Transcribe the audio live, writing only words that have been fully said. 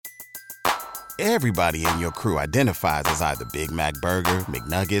Everybody in your crew identifies as either Big Mac Burger,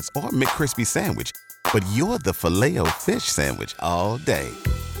 McNuggets, or McCrispy Sandwich. But you're the Filet-O-Fish Sandwich all day.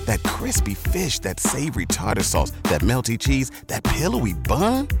 That crispy fish, that savory tartar sauce, that melty cheese, that pillowy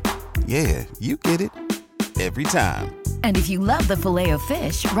bun. Yeah, you get it. Every time. And if you love the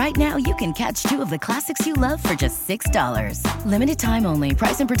Filet-O-Fish, right now you can catch 2 of the classics you love for just $6. Limited time only.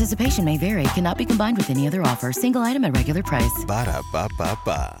 Price and participation may vary. Cannot be combined with any other offer. Single item at regular price.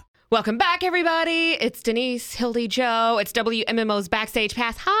 Ba-da-ba-ba-ba. Welcome back, everybody. It's Denise, Hildy, Joe. It's WMMO's Backstage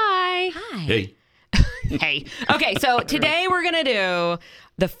Pass. Hi. Hi. Hey. Hey. Okay, so today we're going to do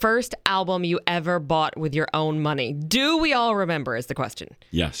the first album you ever bought with your own money. Do we all remember is the question.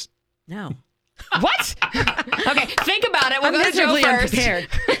 Yes. No. What? Okay, think about it. We'll I'm go to Joe miserably first. unprepared.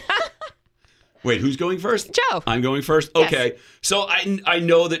 Wait, who's going first? Joe. I'm going first? Yes. Okay. So I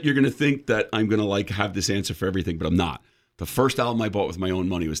know that you're going to think that I'm going to have this answer for everything, but I'm not. The first album I bought with my own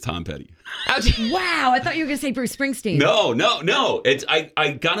money was Tom Petty. Wow, I thought you were going to say Bruce Springsteen. No.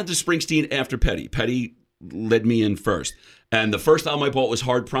 I got into Springsteen after Petty. Petty led me in first. And the first album I bought was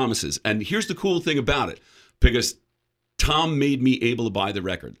Hard Promises. And here's the cool thing about it, because Tom made me able to buy the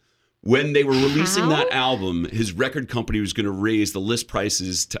record. When they were releasing that album, his record company was going to raise the list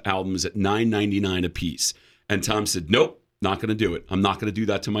prices to albums at $9.99 a piece. And Tom said, nope, not going to do it. I'm not going to do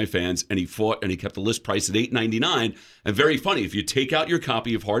that to my fans. And he fought, and he kept the list price at $8.99. And very funny, if you take out your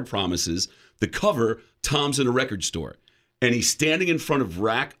copy of Hard Promises, the cover, Tom's in a record store. And he's standing in front of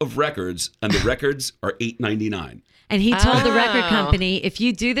rack of records, and the records are $8.99. And he told the record company, if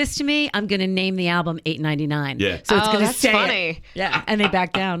you do this to me, I'm going to name the album $8.99. Yeah. So it's going to that's say funny. it. Yeah. And they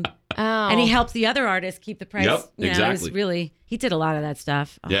backed down. Oh. And he helped the other artists keep the price. Yep, You know, exactly. It was really, he did a lot of that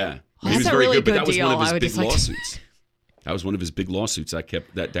stuff. Oh. Yeah. That's He was a very really good, but good that was one deal. of I his would big just like to- lawsuits. That was one of his big lawsuits that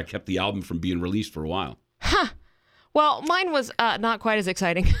kept the album from being released for a while. Well, mine was not quite as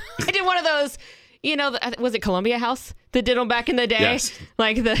exciting. I did one of those, was it Columbia House that did them back in the day? Yes.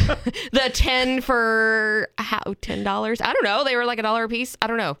 Like the 10 for $10? I don't know. They were like $1 a piece. I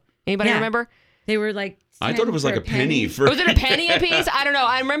don't know. Anybody Yeah. remember? They were like, I thought it was like a penny for. Was it a penny a piece? I don't know.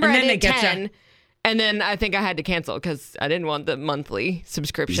 I remember And I then they did get 10. you. And then I think I had to cancel because I didn't want the monthly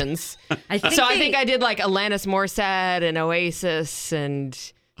subscriptions. I think I did like Alanis Morissette and Oasis and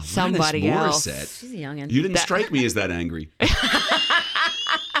somebody Alanis else. Morissette. She's a youngin'. You didn't strike me as that angry. Isn't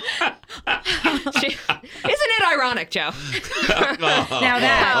it ironic, Joe? Now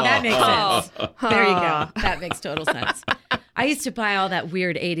that makes sense. Oh. There you go. That makes total sense. I used to buy all that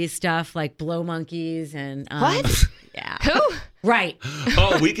weird 80s stuff like Blow Monkeys and... What? Yeah. Who? Right.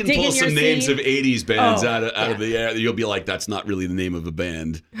 Oh, we can Dig pull in your some names scene. of 80s bands Oh, out of the air. You'll be like, that's not really the name of a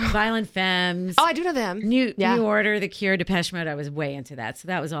band. Violent Femmes. Oh, I do know them. New Yeah. Order, The Cure, Depeche Mode. I was way into that. So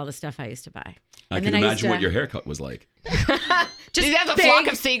that was all the stuff I used to buy. I And can then imagine used what to- your haircut was like. Did you have a big. flock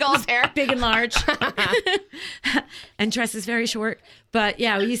of seagulls hair? Big and large, and dresses very short. But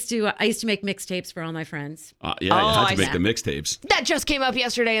yeah, I used to make mixtapes for all my friends. Yeah, you had to I make see. the mixtapes. That just came up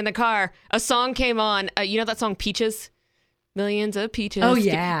yesterday in the car. A song came on. You know that song Peaches? Millions of peaches. Oh,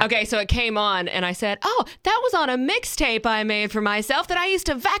 yeah. Okay, so it came on, and I said, "Oh, that was on a mixtape I made for myself that I used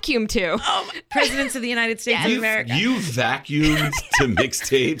to vacuum to." Presidents of the United States of America. You vacuumed to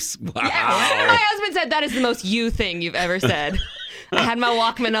mixtapes? Wow. My husband said that is the most you thing you've ever said. I had my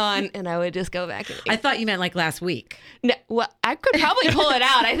Walkman on, and I would just go vacuuming. I thought you meant like last week. No, well, I could probably pull it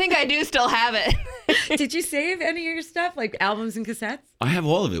out. I think I do still have it. Did you save any of your stuff, like albums and cassettes? I have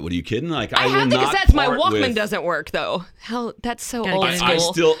all of it. What are you kidding? Like I will have the not cassettes. My part Walkman with- doesn't work though. Hell, that's so Gotta old get it. I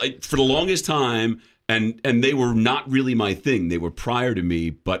school. still, for the longest time, and they were not really my thing. They were prior to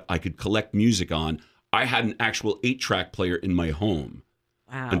me, but I could collect music on. I had an actual 8-track player in my home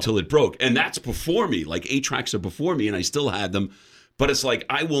Wow. until it broke. And that's before me. Like 8 tracks are before me, and I still had them. But it's like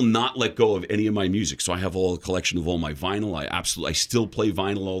I will not let go of any of my music. So I have a collection of all my vinyl. I still play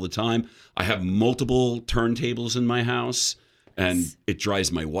vinyl all the time. I have multiple turntables in my house, and it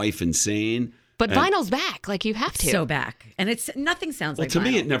drives my wife insane. But And- vinyl's back. Like you have to. So back, and it's nothing sounds Well, like to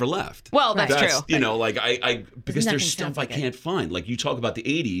me, vinyl. it never left. Well, that's true. You know, like I because nothing there's stuff sounds I like it. can't find. Like you talk about the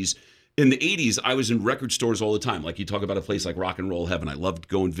 80s. In the 80s, I was in record stores all the time. Like you talk about a place like Rock and Roll Heaven. I loved to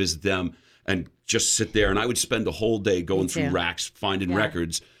go and visit them and just sit there. And I would spend a whole day going through too. racks, finding Yeah.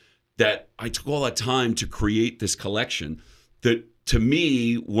 records. That I took all that time to create this collection. That to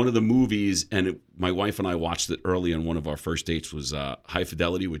me, one of the movies, and my wife and I watched it early on one of our first dates, was High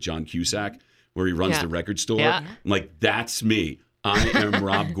Fidelity with John Cusack, where he runs Yeah. the record store. Yeah. I'm like, that's me. I am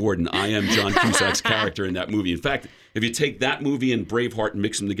Rob Gordon. I am John Cusack's character in that movie. In fact, if you take that movie and Braveheart and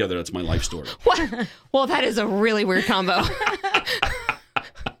mix them together, that's my life story. What? Well, that is a really weird combo.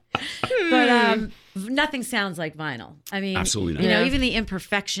 But nothing sounds like vinyl. I mean, Absolutely not. You know, Yeah. even the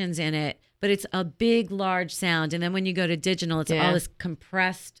imperfections in it, but it's a big, large sound. And then when you go to digital, it's all this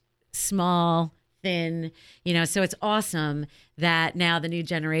compressed, small, thin, you know, so it's awesome that now the new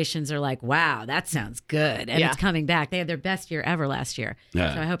generations are like, wow, that sounds good. And it's coming back. They had their best year ever last year.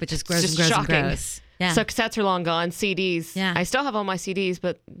 Yeah. So I hope it just grows It's and just grows shocking. and grows. Yeah. So cassettes are long gone. CDs. Yeah. I still have all my CDs,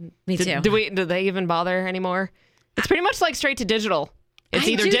 but Me too. Do they even bother anymore? It's pretty much like straight to digital. It's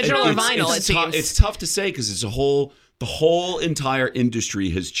either do digital or think vinyl. It seems. It's tough to say because the whole entire industry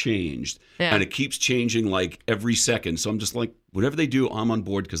has changed, Yeah. and it keeps changing like every second. So I'm just like, whatever they do, I'm on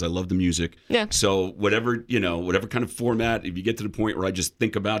board because I love the music. Yeah. So whatever kind of format, if you get to the point where I just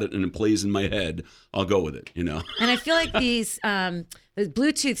think about it and it plays in my head, I'll go with it. You know. And I feel like these the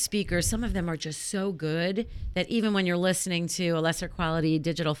Bluetooth speakers, some of them are just so good that even when you're listening to a lesser quality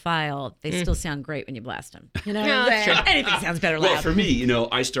digital file, they still sound great when you blast them. You know, Yeah, what I'm that's saying? true. Anything sounds better loud. Well, for me,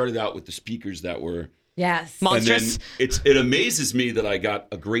 I started out with the speakers that were. Yes. Monstrous. And then it amazes me that I got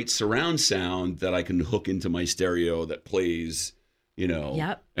a great surround sound that I can hook into my stereo that plays,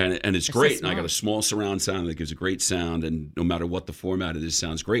 Yep. and it's so great. And I got small. a small surround sound that gives a great sound, and no matter what the format it is,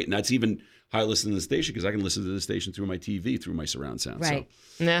 sounds great. And that's even how I listen to the station because I can listen to the station through my TV, through my surround sound. Right.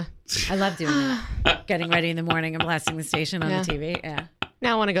 Yeah. I love doing that. Getting ready in the morning and blasting the station on Yeah. the TV. Yeah.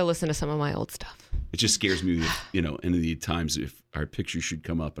 Now I want to go listen to some of my old stuff. So it just scares me, any of the times if our picture should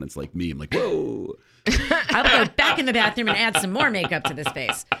come up and it's like me, I'm like, whoa. I will go back in the bathroom and add some more makeup to this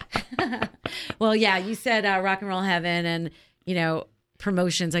face. Well, yeah, you said Rock and Roll Heaven and,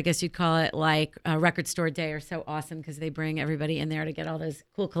 promotions, I guess you'd call it, like Record Store Day are so awesome because they bring everybody in there to get all those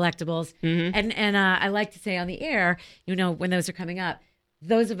cool collectibles. And I like to say on the air, when those are coming up,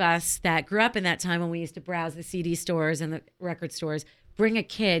 those of us that grew up in that time when we used to browse the CD stores and the record stores, bring a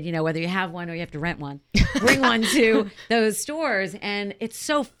kid, whether you have one or you have to rent one, bring one to those stores. And it's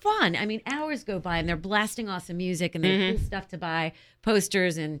so fun. I mean, hours go by and they're blasting awesome music and they have cool stuff to buy,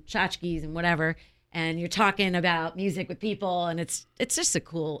 posters and tchotchkes and whatever. And you're talking about music with people and it's just a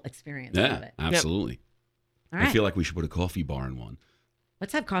cool experience. I love Yeah, it. absolutely. All right. I feel like we should put a coffee bar in one.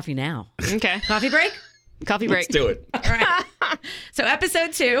 Let's have coffee now. Okay. Coffee break? Coffee break. Let's do it. All right. So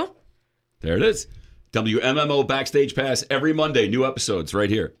episode 2. There it is. WMMO Backstage Pass every Monday. New episodes right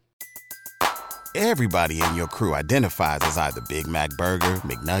here. Everybody in your crew identifies as either Big Mac Burger,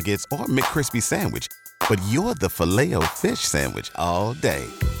 McNuggets, or McCrispy Sandwich. But you're the Filet-O-Fish Sandwich all day.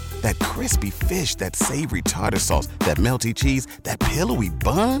 That crispy fish, that savory tartar sauce, that melty cheese, that pillowy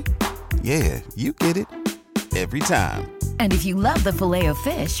bun. Yeah, you get it. Every time. And if you love the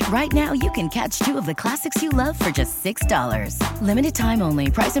Filet-O-Fish, right now you can catch 2 of the classics you love for just $6. Limited time only.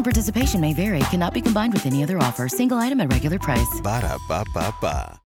 Price and participation may vary. Cannot be combined with any other offer. Single item at regular price. Ba-da-ba-ba-ba.